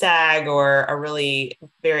deep sag or a really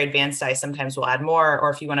very advanced eye, sometimes we'll add more. Or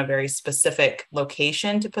if you want a very specific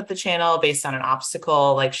location to put the channel based on an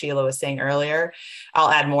obstacle, like Sheila was saying earlier, I'll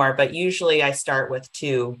add more. But usually I start with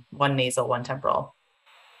 2, 1 nasal, 1 temporal.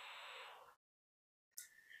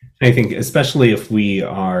 I think especially if we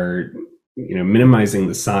are, minimizing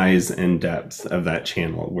the size and depth of that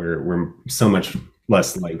channel, we're so much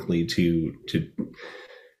less likely to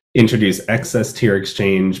introduce excess tear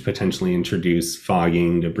exchange, potentially introduce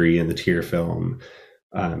fogging, debris in the tear film.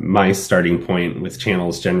 My starting point with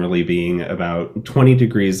channels generally being about 20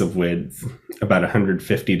 degrees of width, about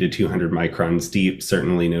 150 to 200 microns deep,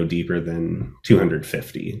 certainly no deeper than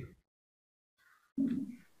 250.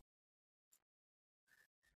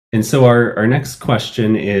 And so our next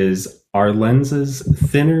question is, are lenses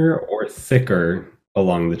thinner or thicker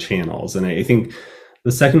along the channels? And I think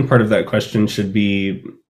the second part of that question should be,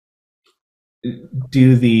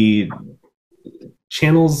 do the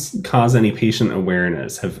channels cause any patient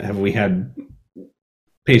awareness? Have we had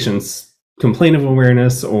patients complain of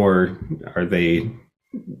awareness, or are they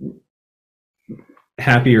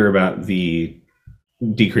happier about the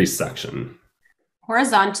decreased suction?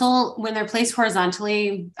 Horizontal, when they're placed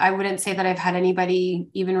horizontally, I wouldn't say that I've had anybody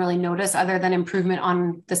even really notice, other than improvement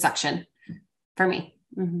on the suction for me.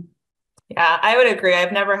 Mm-hmm. Yeah, I would agree.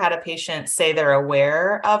 I've never had a patient say they're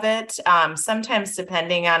aware of it. Sometimes,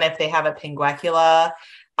 depending on if they have a pinguecula,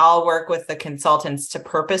 I'll work with the consultants to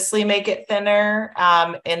purposely make it thinner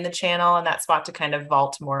in the channel in that spot to kind of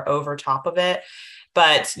vault more over top of it.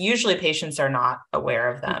 But usually patients are not aware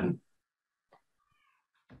of them.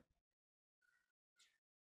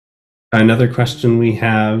 Another question we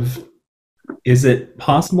have, is it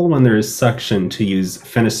possible when there is suction to use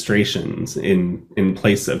fenestrations in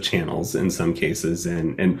place of channels in some cases?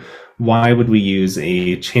 And why would we use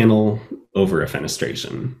a channel over a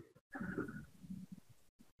fenestration?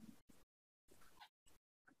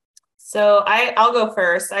 So I'll go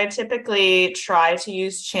first. I typically try to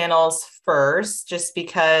use channels first just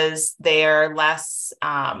because they are less,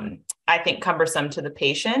 I think, cumbersome to the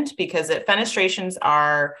patient, because fenestrations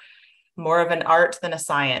are more of an art than a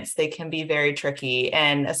science. They can be very tricky.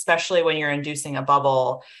 And especially when you're inducing a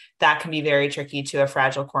bubble, that can be very tricky to a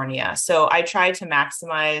fragile cornea. So I try to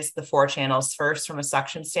maximize the 4 channels first from a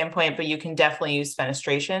suction standpoint, but you can definitely use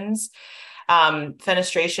fenestrations.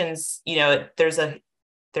 Fenestrations, there's a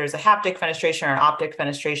haptic fenestration or an optic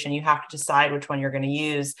fenestration. You have to decide which one you're going to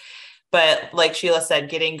use. But like Sheila said,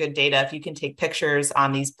 getting good data, if you can take pictures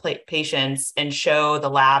on these patients and show the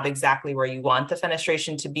lab exactly where you want the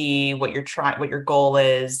fenestration to be, what your goal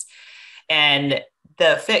is, and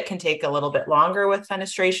the fit can take a little bit longer with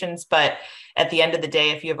fenestrations. But at the end of the day,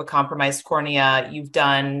 if you have a compromised cornea, you've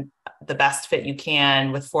done the best fit you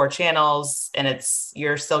can with 4 channels, and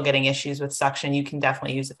you're still getting issues with suction, you can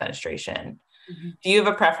definitely use a fenestration. Mm-hmm. Do you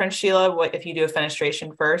have a preference, Sheila, if you do a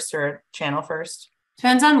fenestration first or a channel first?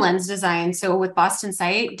 Depends on lens design. So with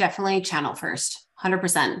BostonSight, definitely channel first,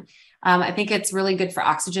 100%. I think it's really good for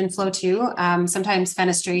oxygen flow too. Sometimes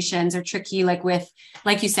fenestrations are tricky, like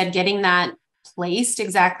you said, getting that placed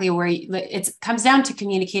exactly where it comes down to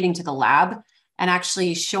communicating to the lab and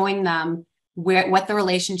actually showing them what the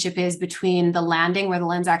relationship is between the landing, where the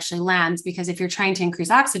lens actually lands. Because if you're trying to increase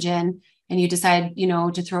oxygen and you decide,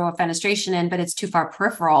 to throw a fenestration in, but it's too far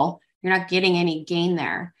peripheral, you're not getting any gain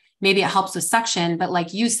there. Maybe it helps with suction, but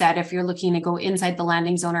like you said, if you're looking to go inside the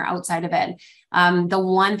landing zone or outside of it, the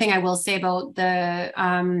one thing I will say about the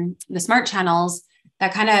SmartChannels,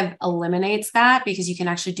 that kind of eliminates that, because you can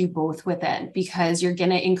actually do both with it, because you're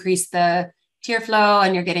going to increase the tear flow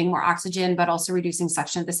and you're getting more oxygen, but also reducing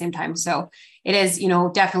suction at the same time. So it is,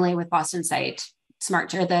 definitely with BostonSight,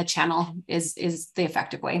 the channel is the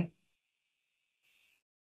effective way.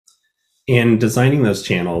 And designing those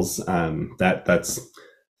channels,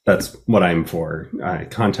 that's what I'm for.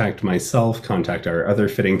 Contact myself, contact our other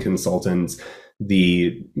fitting consultants.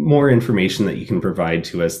 The more information that you can provide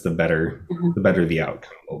to us, the better, the better the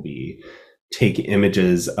outcome will be. Take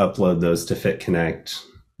images, upload those to Fit Connect,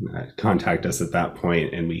 contact us at that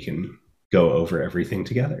point, and we can go over everything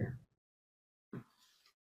together.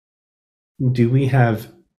 Do we have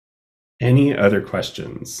any other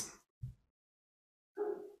questions?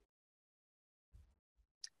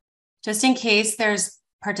 Just in case there's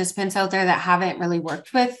participants out there that haven't really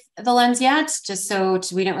worked with the lens yet, just so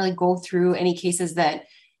we didn't really go through any cases that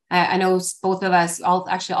I know both of us, all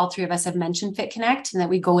 3 of us have mentioned Fit Connect, and that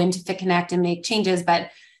we go into Fit Connect and make changes.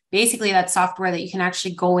 But basically that's software that you can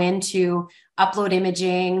actually go into, upload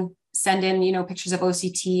imaging, send in, pictures of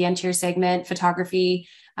OCT, anterior segment, photography,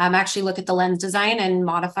 actually look at the lens design and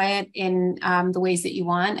modify it in the ways that you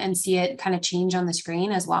want, and see it kind of change on the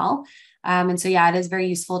screen as well. And so, yeah, it is very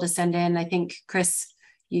useful to send in. I think, Chris,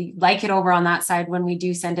 you like it over on that side when we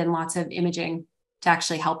do send in lots of imaging to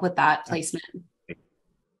actually help with that placement.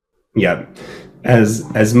 Yeah,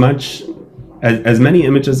 as many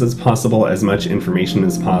images as possible, as much information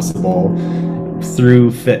as possible.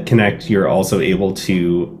 Through Fit Connect, you're also able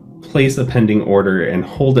to place a pending order and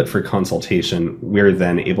hold it for consultation. We're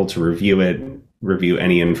then able to review it, review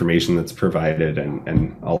any information that's provided,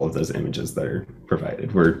 and all of those images that are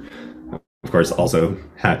provided. We're, of course, also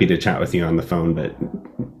happy to chat with you on the phone, but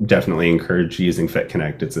definitely encourage using Fit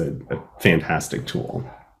Connect. It's a fantastic tool.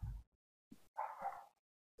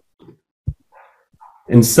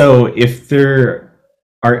 And so if there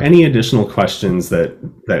are any additional questions that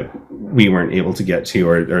we weren't able to get to,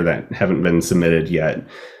 or that haven't been submitted yet,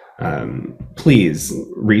 please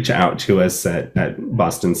reach out to us at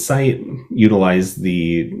BostonSight. Utilize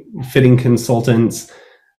the fitting consultants.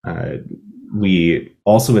 We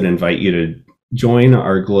also would invite you to join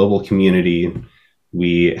our global community.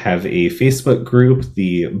 We have a Facebook group,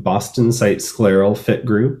 the BostonSight SCLERAL Fit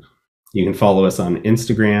Group. You can follow us on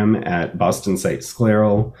Instagram at BostonSight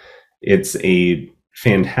SCLERAL. It's a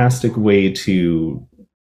fantastic way to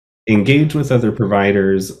engage with other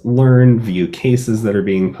providers, learn, view cases that are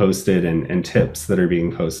being posted, and tips that are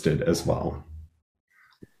being posted as well.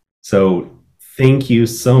 So thank you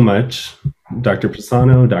so much, Dr.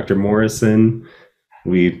 Pisano, Dr. Morrison.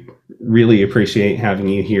 We really appreciate having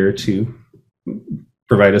you here to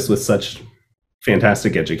provide us with such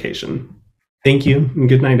fantastic education. Thank you, and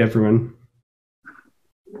good night, everyone.